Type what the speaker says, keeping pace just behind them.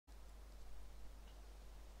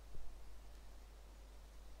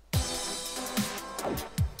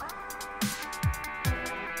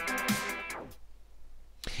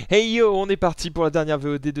Hey yo, on est parti pour la dernière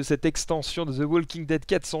VOD de cette extension de The Walking Dead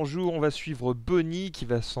 400 jours. On va suivre Bonnie qui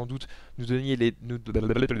va sans doute nous donner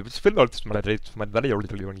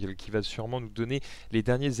qui va sûrement nous donner les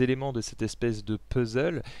derniers éléments de cette espèce de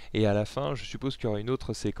puzzle. Et à la fin, je suppose qu'il y aura une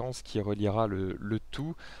autre séquence qui reliera le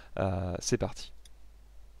tout. C'est parti.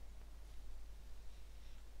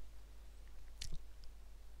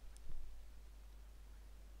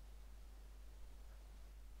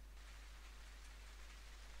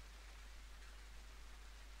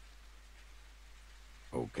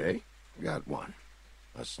 Okay, got one.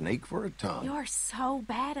 A snake for a tongue. You're so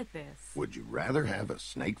bad at this. Would you rather have a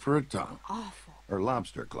snake for a tongue? Awful. Or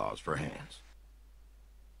lobster claws for hands?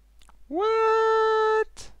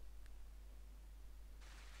 What?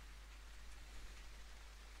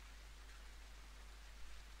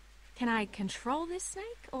 Can I control this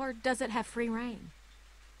snake, or does it have free reign?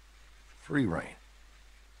 Free reign.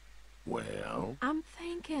 Well, I'm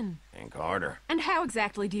thinking. think harder. And how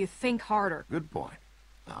exactly do you think harder? Good point.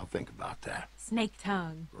 I'll think about that. Snake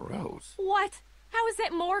tongue. Gross. What? How is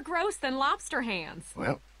it more gross than lobster hands?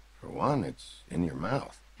 Well, for one, it's in your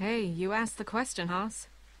mouth. Hey, you asked the question, Haas.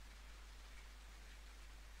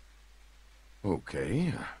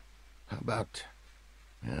 Okay, how about...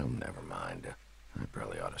 Well, never mind. I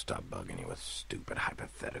probably ought to stop bugging you with stupid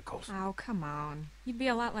hypotheticals. Oh, come on. You'd be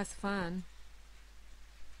a lot less fun.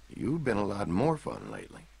 You've been a lot more fun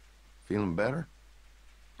lately. Feeling better?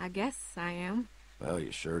 I guess I am. Well,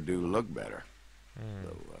 you sure do look better.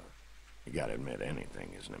 Though, you gotta admit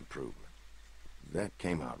anything is an improvement. That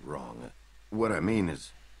came out wrong. What I mean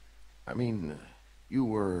is... you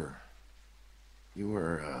were, you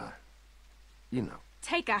know.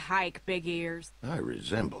 Take a hike, Big Ears. I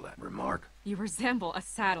resemble that remark. You resemble a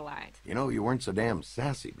satellite. You know, you weren't so damn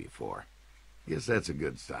sassy before. Guess that's a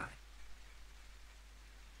good sign.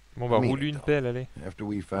 Bon, bah, roule une pelle, allez. After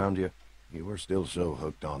we found you, you were still so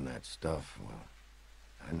hooked on that stuff. Well,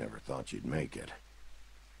 I never thought you'd make it.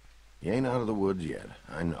 You ain't out of the woods yet,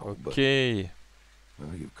 I know. Ok. But,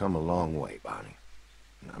 well, you've come a long way, Bonnie.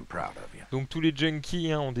 And I'm proud of you. Donc tous les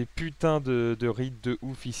junkies ont des putains de rides de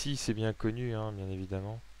ouf ici, c'est bien connu, bien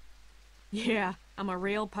évidemment. Yeah, I'm a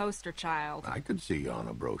real poster child. I could see you on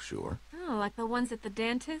a brochure. Oh, like the ones at the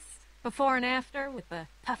dentist? Before and after, with the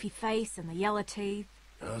puffy face and the yellow teeth.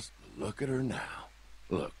 Just look at her now.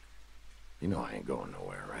 Look, you know I ain't going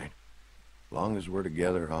nowhere, right? As long as we're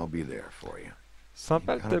together, I'll be there for you.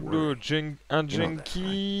 Sympa le tableau. Un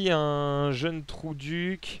junkie, un jeune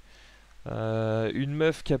trouduc, une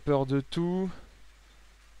meuf qui a peur de tout.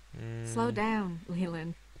 Slow down,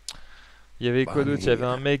 Leland. Il y avait quoi d'autre? Il y avait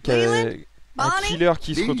un mec, un killer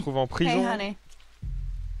qui se retrouve en prison. Hey, honey.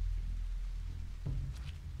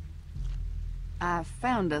 I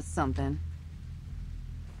found us something.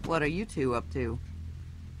 What are you two up to?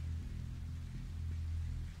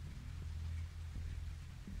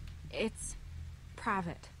 It's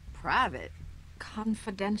private. Private?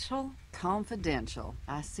 Confidential? Confidential,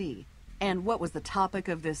 I see. And what was the topic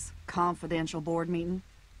of this confidential board meeting?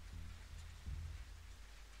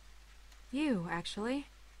 You, actually.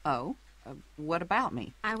 Oh? What about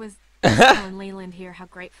me? I was telling Leland here how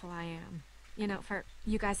grateful I am. You know, for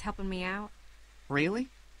you guys helping me out. Really?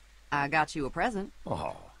 I got you a present.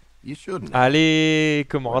 Oh, you shouldn't. Allez,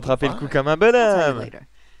 comment rattraper le coup comme un I'll tell you bonhomme? later.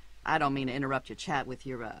 I don't mean to interrupt your chat with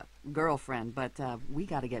your girlfriend, but we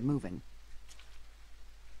gotta get moving.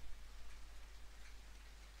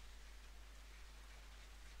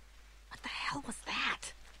 What the hell was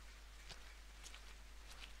that?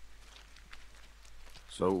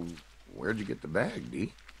 So, where'd you get the bag,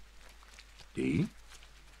 Dee? Dee?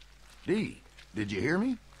 Dee, did you hear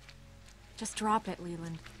me? Just drop it,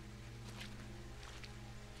 Leland.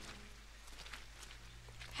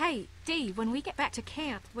 Hey, Dee, when we get back to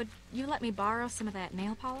camp, would you let me borrow some of that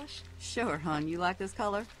nail polish? Sure, hon. You like this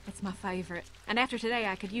color? It's my favorite. And after today,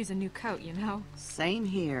 I could use a new coat, you know? Same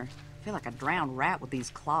here. I feel like a drowned rat with these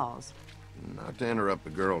claws. Not to interrupt the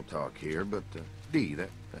girl talk here, but, Dee, that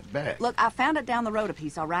bag. Look, I found it down the road a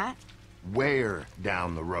piece, all right? Where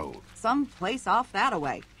down the road? Some place off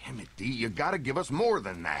that-a-way. Damn it, Dee, you gotta give us more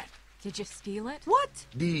than that. Did you steal it? What?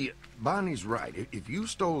 Dee, Bonnie's right. If you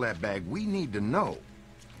stole that bag, we need to know.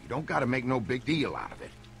 You don't gotta make no big deal out of it.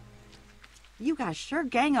 You guys sure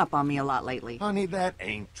gang up on me a lot lately. Honey, that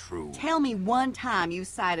ain't true. Tell me one time you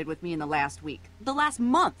sided with me in the last week. The last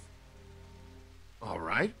month. All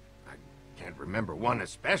right. I can't remember one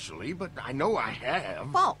especially, but I know I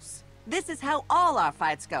have. False. This is how all our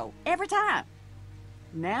fights go. Every time.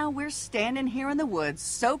 Now we're standing here in the woods,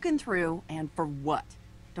 soaking through, and for what?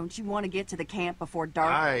 Don't you want to get to the camp before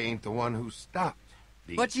dark? I ain't the one who stopped.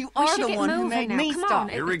 But you We are should the get one who moving made now. me Come on, stop.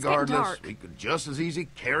 it's getting Irregardless, dark. we could just as easy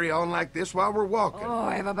carry on like this while we're walking. Oh,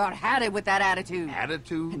 I've about had it with that attitude.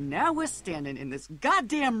 Attitude? And now we're standing in this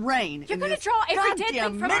goddamn rain. You're in gonna this draw every dead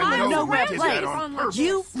goddamn thing from middle of miles nowhere around you. place. Did that on purpose.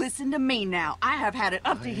 You listen to me now. I have had it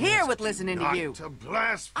up to here with listening to Not you. to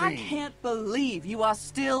blaspheme. I can't believe you are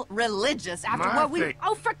still religious after My what we... faith.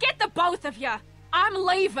 Oh, forget the both of you. I'm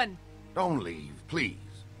leaving. Don't leave, please.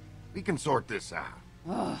 We can sort this out.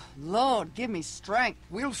 Oh, Lord, give me strength.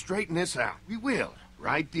 We'll straighten this out. We will.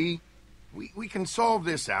 Right, Dee? We can solve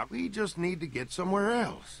this out. We just need to get somewhere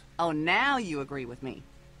else. Oh, now you agree with me.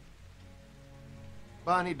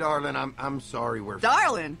 Bonnie, darling, I'm sorry we're...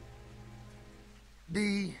 Darling,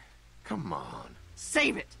 Dee, come on.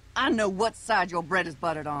 save it. I know what side your bread is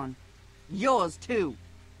buttered on. Yours, too.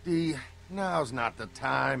 Dee, now's not the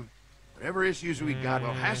time. Whatever issues we got,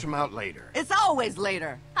 we'll hash them out later. It's always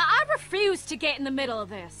later. I refuse to get in the middle of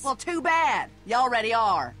this. Well, too bad. You already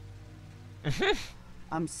are.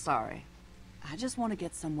 I'm sorry. I just want to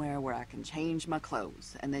get somewhere where I can change my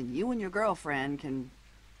clothes, and then you and your girlfriend can...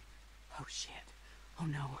 Oh, shit. Oh,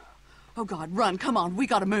 no. Oh, God, run. Come on. We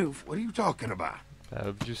gotta move. What are you talking about? Bah,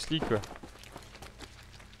 obviously, quoi.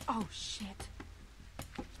 Oh, shit.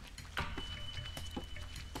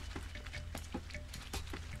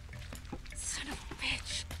 Son of a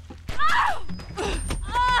bitch.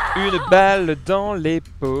 Une balle dans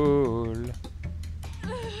l'épaule.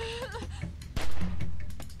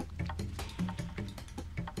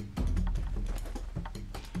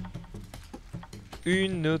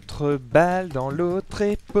 Une autre balle dans l'autre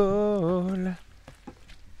épaule.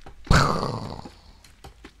 Là,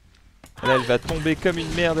 elle va tomber comme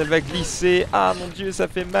une merde, elle va glisser. Ah mon dieu, ça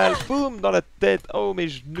fait mal. Boum, dans la tête. Oh, mes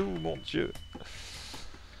genoux, mon dieu.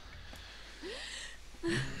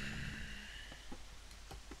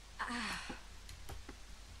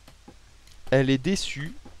 Elle est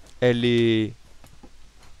déçue. Elle est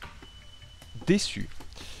déçue.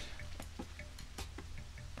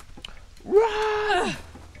 Ouah!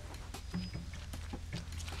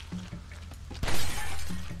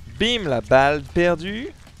 Bim, la balle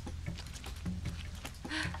perdue.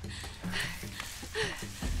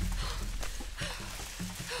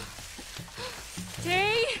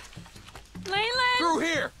 Dee? Leland? Through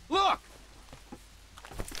here! Look!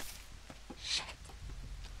 Shit.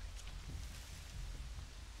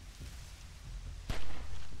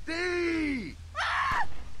 Dee!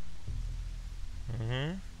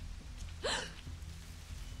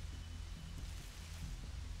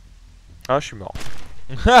 Ah, je suis mort.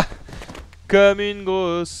 Comme une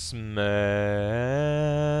grosse merde.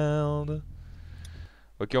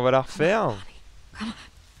 Ok, on va la refaire.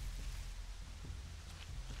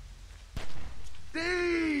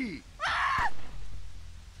 Dee!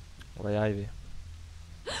 On va y arriver.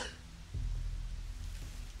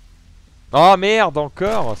 Oh merde,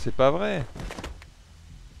 encore. C'est pas vrai.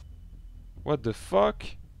 What the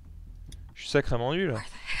fuck? Je suis sacrément nul. Where the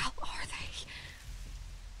hell are they?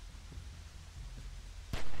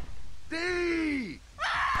 Dee!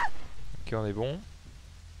 Ok, on est bon.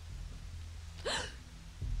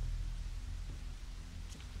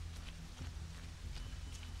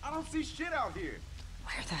 I don't see shit out here.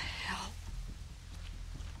 Where the hell?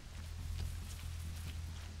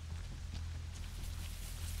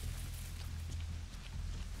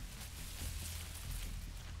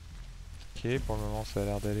 Ok, pour le moment ça a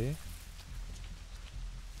l'air d'aller.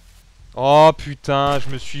 Oh putain, je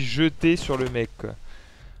me suis jeté sur le mec quoi.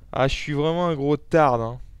 Ah, je suis vraiment un gros tard,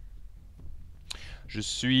 hein. Je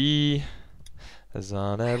suis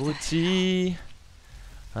un abruti,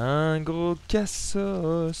 un gros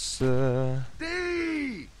cassos.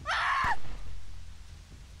 Dee!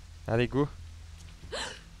 Allez, go.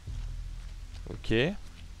 Ok. I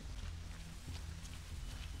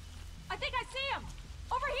think I see him.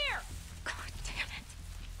 Over here. God damn it.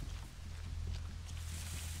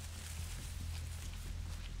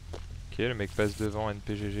 Ok, le mec passe devant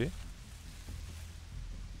NPGG.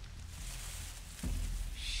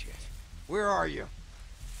 Shit. Where are you?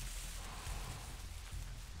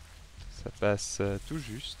 Ça passe tout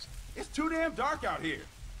juste. It's too damn dark out here.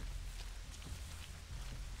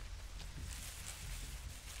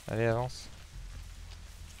 Allez, avance.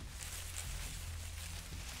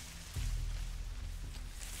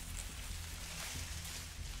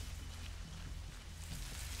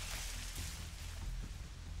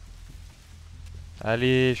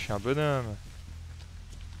 Allez, je suis un bonhomme.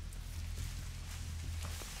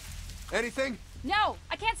 Anything? No,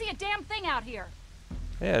 I can't see a damn thing out here.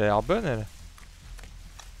 Eh, elle a l'air bonne, elle.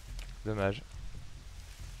 Dommage.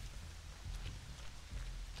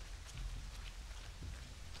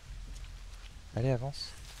 Allez, avance.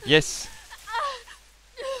 Yes.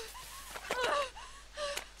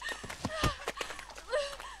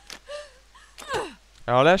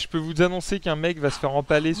 Alors là, je peux vous annoncer qu'un mec va se faire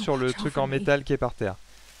empaler sur le truc en métal qui est par terre.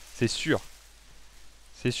 C'est sûr.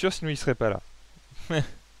 C'est sûr, sinon il serait pas là.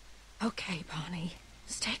 Okay, Bonnie.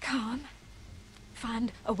 Stay calm.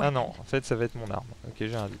 Find a weapon. Ah non, en fait, ça va être mon arme. Ok,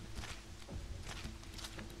 j'ai un doute.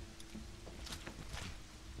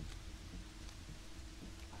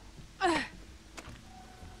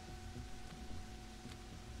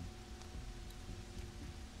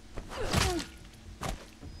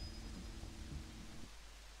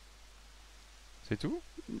 C'est tout?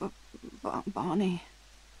 Bonnie.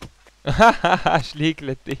 Je l'ai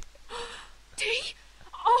éclaté. Dee?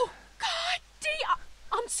 Oh, God, Dee!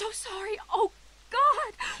 I'm so sorry. Oh,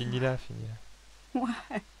 God! Finis-la, finis-la.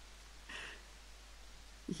 Why?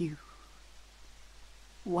 You.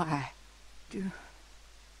 Why? Do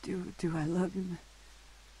I love him?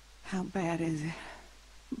 How bad is it?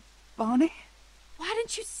 Bonnie? Why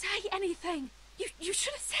didn't you say anything? You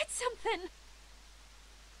should have said something.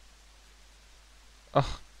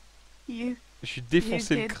 Oh, You. je suis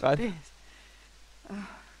défoncé you le did crâne. this. Oh,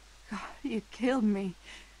 God, you killed me.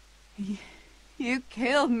 You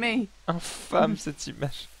killed me. Infâme cette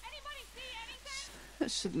image. I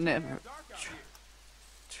should never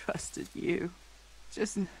trusted you.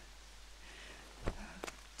 Just a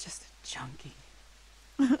junkie.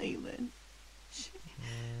 Leland. She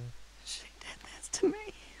did this to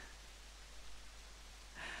me.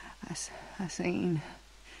 I seen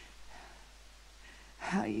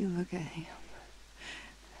how you look at him.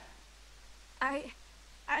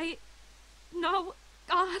 No,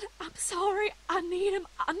 God, I'm sorry. I need him.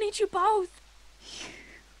 I need you both.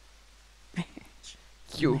 Bitch.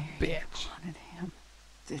 You Mary bitch. wanted him.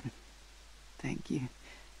 Didn't think you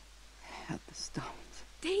had the stones.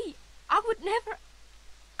 Dee, I would never...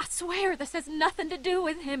 I swear this has nothing to do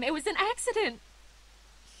with him. It was an accident.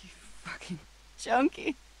 You fucking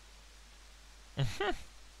junkie.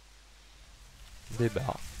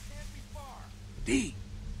 Débarre. Dee,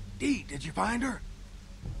 did you find her?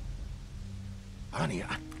 Bonnie,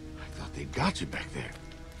 I thought they'd got you back there.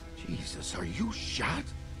 Jesus, are you shot?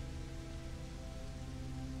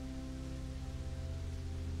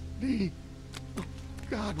 Dee, oh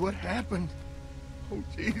God, what happened? Oh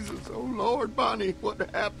Jesus, oh Lord, Bonnie, what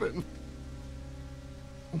happened?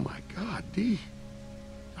 Oh my God, Dee,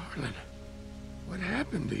 darling, what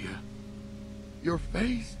happened to you? Your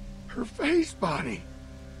face, her face, Bonnie.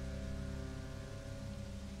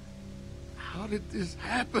 How did this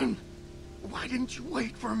happen? Why didn't you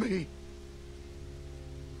wait for me?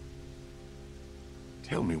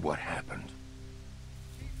 Tell me what happened.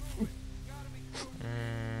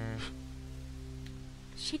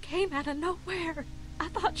 She came out of nowhere. I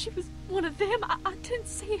thought she was one of them. I didn't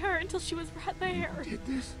see her until she was right there. You did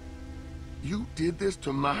this? You did this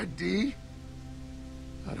to my Dee?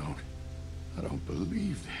 I don't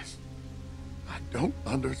believe this. I don't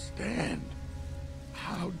understand.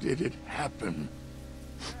 How did it happen?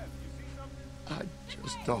 I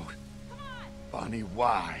just don't. Bonnie,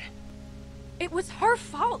 why? It was her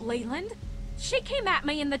fault, Leland. She came at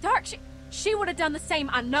me in the dark. She would have done the same,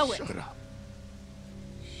 I know it. Shut up.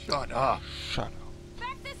 Shut up. Shut up.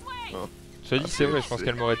 Back this way. Oh, Je te dis, c'est vrai, je pense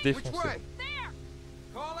qu'elle m'aurait Which défoncé. way? There.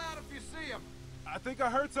 Call out if you see him. I think I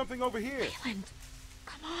heard something over here. Leland,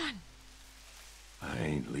 come on. I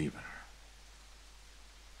ain't leaving her.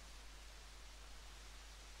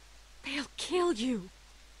 They'll kill you.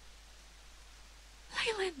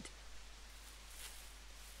 Leland.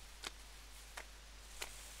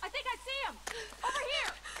 I think I see him. Over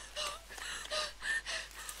here.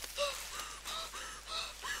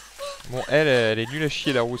 Bon, elle est nulle à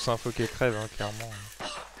chier la rousse, hein. Faut qu'elle crève, hein, clairement.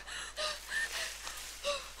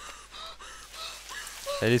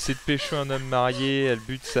 Elle essaie de pécho un homme marié, elle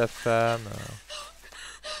bute sa femme.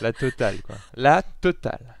 La totale, quoi. La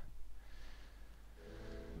totale.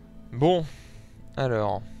 Bon,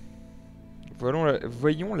 alors.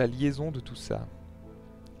 Voyons la liaison de tout ça.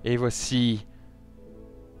 Et voici...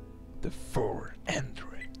 The 400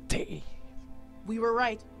 Days. We were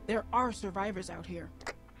right. There are survivors out here.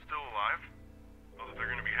 Still alive? Well, they're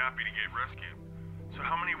gonna be happy to get rescued. So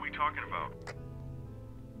how many are we talking about?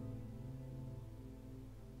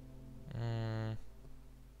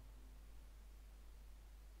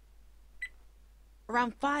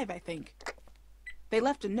 Around 5, I think. They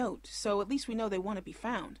left a note, so at least we know they want to be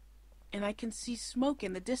found. And I can see smoke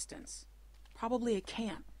in the distance. Probably a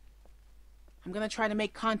camp. I'm gonna try to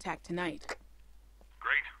make contact tonight.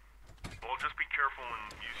 Great. Well, just be careful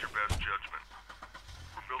and use your best judgment.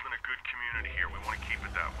 We're building a good community here. We want to keep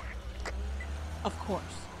it that way. Of course.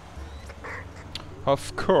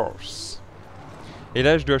 Of course. Et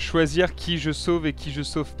là, je dois choisir qui je sauve et qui je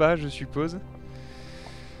sauve pas, je suppose.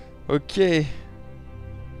 Ok.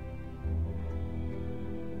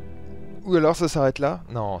 Ou alors ça s'arrête là?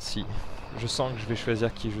 Non, si. Je sens que je vais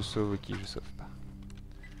choisir qui je sauve et qui je sauve pas.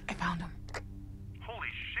 I found him. Holy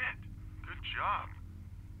shit! Good job.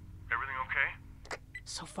 Everything okay?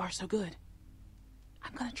 So far, so good.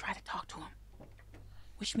 I'm gonna try to talk to him.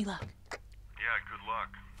 Wish me luck. Yeah, good luck.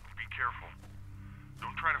 Be careful.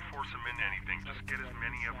 Don't try to force him into anything. Just get as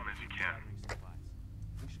many of them as you can.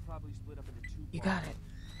 You got it.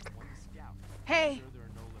 Hey!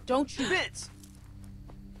 Don't shoot. Vince!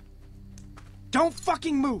 Don't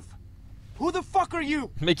fucking move! Who the fuck are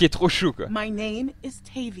you? Le mec est trop chou, quoi. My name is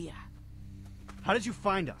Tavia. How did you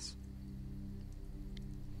find us?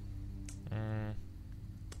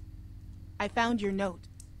 I found your note.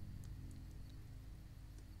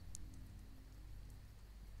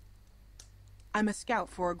 I'm a scout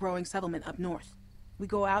for a growing settlement up north. We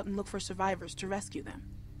go out and look for survivors to rescue them.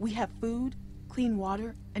 We have food, clean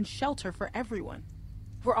water, and shelter for everyone.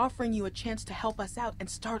 We're offering you a chance to help us out and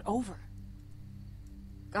start over.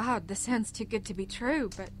 God, this sounds too good to be true,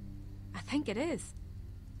 but I think it is.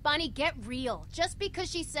 Bonnie, get real. Just because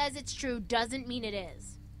she says it's true doesn't mean it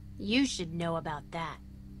is. You should know about that.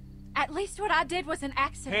 At least what I did was an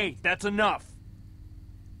accident. Hey, that's enough!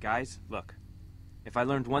 Guys, look. If I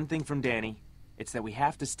learned one thing from Danny, it's that we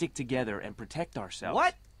have to stick together and protect ourselves.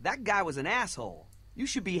 What? That guy was an asshole. You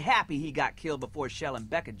should be happy he got killed before Shell and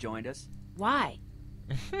Becca joined us. Why?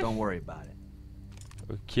 Don't worry about it.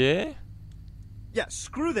 Ok. Yeah,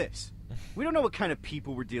 screw this. We don't know what kind of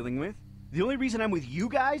people we're dealing with. The only reason I'm with you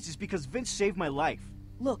guys is because Vince saved my life.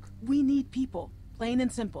 Look, we need people, plain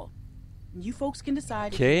and simple. You folks can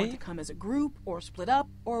decide if you want to come as a group or split up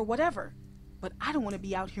or whatever. But I don't want to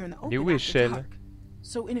be out here in the open où est after Shell? dark.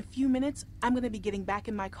 So in a few minutes, I'm going to be getting back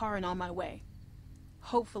in my car and on my way.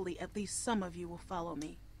 Hopefully, at least some of you will follow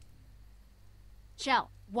me.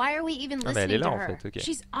 Shell, why are we even Ah, mais elle est listening là, to en her? fait, ok.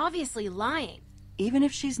 She's obviously lying. Even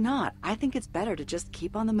if she's not, I think it's better to just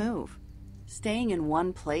keep on the move. Staying in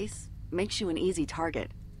one place makes you an easy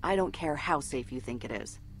target. I don't care how safe you think it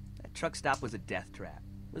is. That truck stop was a death trap.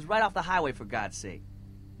 It was right off the highway, for God's sake.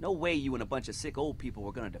 No way you and a bunch of sick old people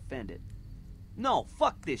were gonna defend it. No,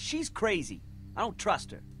 fuck this. She's crazy. I don't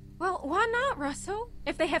trust her. Well, why not, Russell?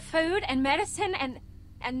 If they have food and medicine and...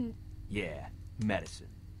 Yeah, medicine.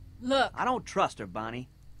 Look. I don't trust her, Bonnie.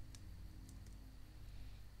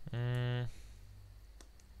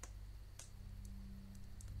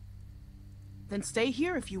 Then stay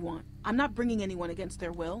here if you want. I'm not bringing anyone against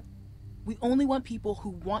their will. We only want people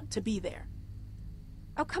who want to be there.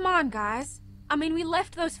 Oh, come on, guys. I mean, we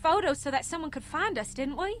left those photos so that someone could find us,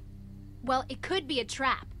 didn't we? Well, it could be a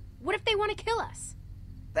trap. What if they want to kill us?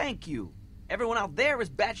 Thank you. Everyone out there is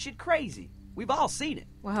batshit crazy. We've all seen it.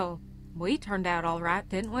 Well, we turned out all right,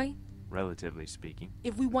 didn't we? Relatively speaking.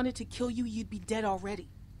 If we wanted to kill you, you'd be dead already.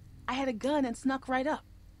 I had a gun and snuck right up.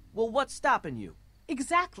 Well, what's stopping you?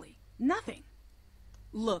 Exactly. Nothing.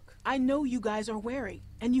 Look, I know you guys are wary,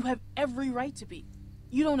 and you have every right to be.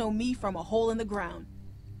 You don't know me from a hole in the ground.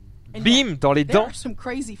 And Bim, yeah, dans les there are dents. some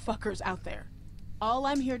crazy fuckers out there. All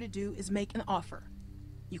I'm here to do is make an offer.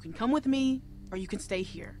 You can come with me, or you can stay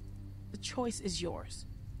here. The choice is yours.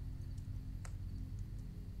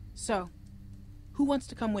 So, who wants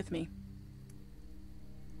to come with me?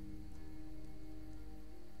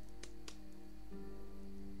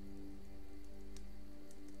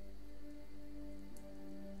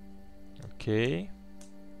 Ok.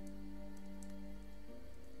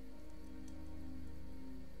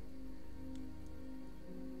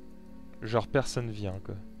 Genre personne vient,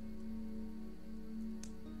 quoi.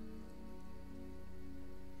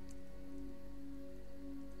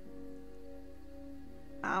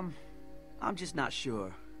 I'm just not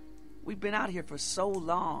sure. We've been out here for so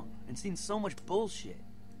long and seen so much bullshit.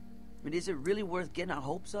 I mean, is it really worth getting our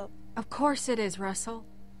hopes up? Of course it is, Russell.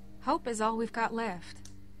 Hope is all we've got left.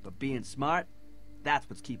 But being smart, that's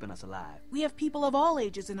what's keeping us alive. We have people of all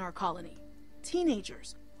ages in our colony.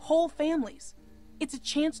 Teenagers, whole families. It's a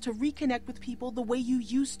chance to reconnect with people the way you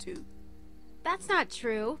used to. That's not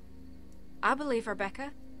true. I believe her,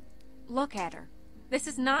 Becca. Look at her. This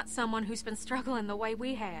is not someone who's been struggling the way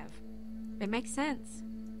we have. It makes sense.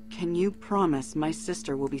 Can you promise my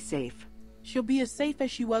sister will be safe? She'll be as safe as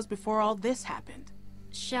she was before all this happened.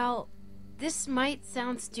 Shell, this might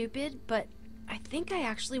sound stupid, but I think I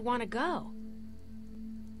actually want to go.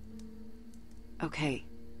 Okay,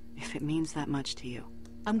 if it means that much to you.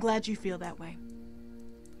 I'm glad you feel that way.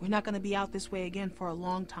 We're not going to be out this way again for a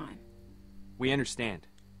long time. We understand.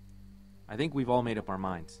 I think we've all made up our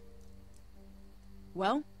minds.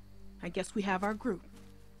 Well, I guess we have our group.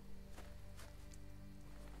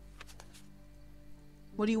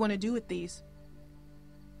 What do you want to do with these?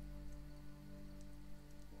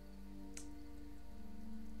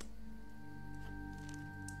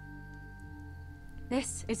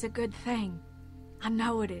 This is a good thing. I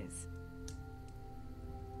know it is.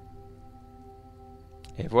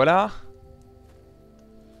 Et voilà.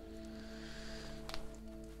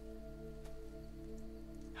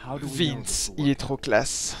 How do we know Vince, this will il work est trop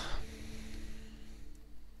classe.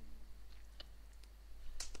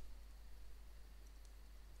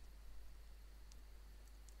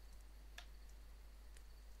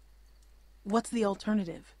 What's the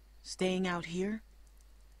alternative? Staying out here?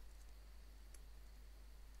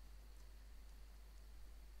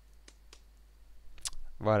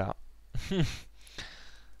 Voilà.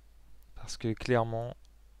 Parce que clairement,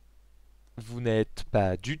 vous n'êtes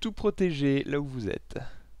pas du tout protégé là où vous êtes.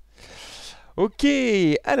 Ok,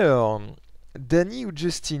 alors, Danny ou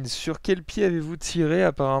Justin, sur quel pied avez-vous tiré?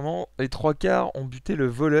 Apparemment, les 3/4 ont buté le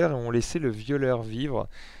voleur et ont laissé le violeur vivre.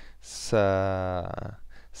 Ça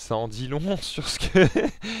en dit long sur ce que,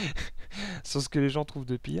 sur ce que les gens trouvent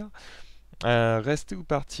de pire. Rester ou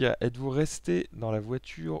partir? Êtes-vous resté dans la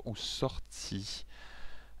voiture ou sorti?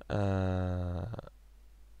 La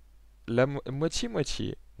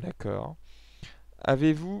moitié-moitié, d'accord.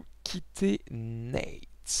 Avez-vous quitté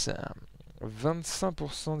Nate?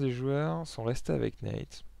 25% des joueurs sont restés avec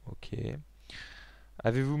Nate. Ok.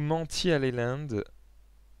 Avez-vous menti à Leland?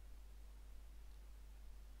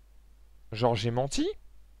 Genre j'ai menti?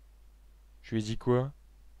 Je lui ai dit quoi?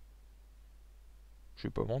 Je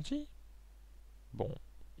n'ai pas menti. Bon.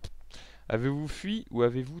 Avez-vous fui ou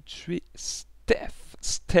avez-vous tué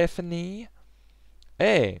Stephanie?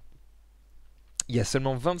 Eh! Il y a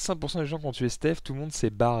seulement 25% des gens qui ont tué Steph, tout le monde s'est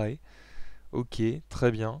barré. Ok,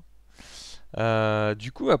 très bien.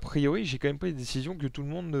 Du coup, a priori, j'ai quand même pas une décision que tout le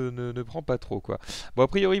monde ne prend pas trop, quoi. Bon, a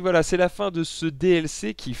priori, voilà, c'est la fin de ce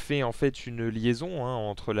DLC qui fait en fait une liaison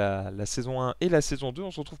entre la saison 1 et la saison 2.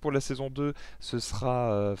 On se retrouve pour la saison 2, ce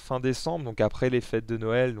sera fin décembre, donc après les fêtes de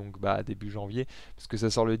Noël, donc début janvier, parce que ça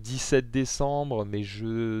sort le 17 décembre, mais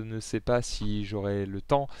je ne sais pas si j'aurai le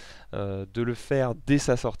temps de le faire dès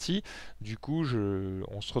sa sortie. Du coup,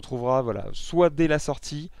 on se retrouvera, voilà, soit dès la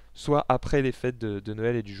sortie, soit après les fêtes de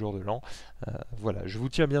Noël et du jour de l'an. Voilà, je vous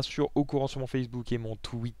tiens bien sûr au courant sur mon Facebook et mon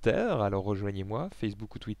Twitter, alors rejoignez-moi,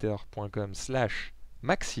 facebook ou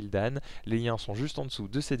twitter.com/maxildan. Les liens sont juste en dessous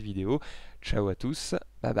de cette vidéo. Ciao à tous,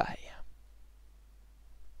 bye bye.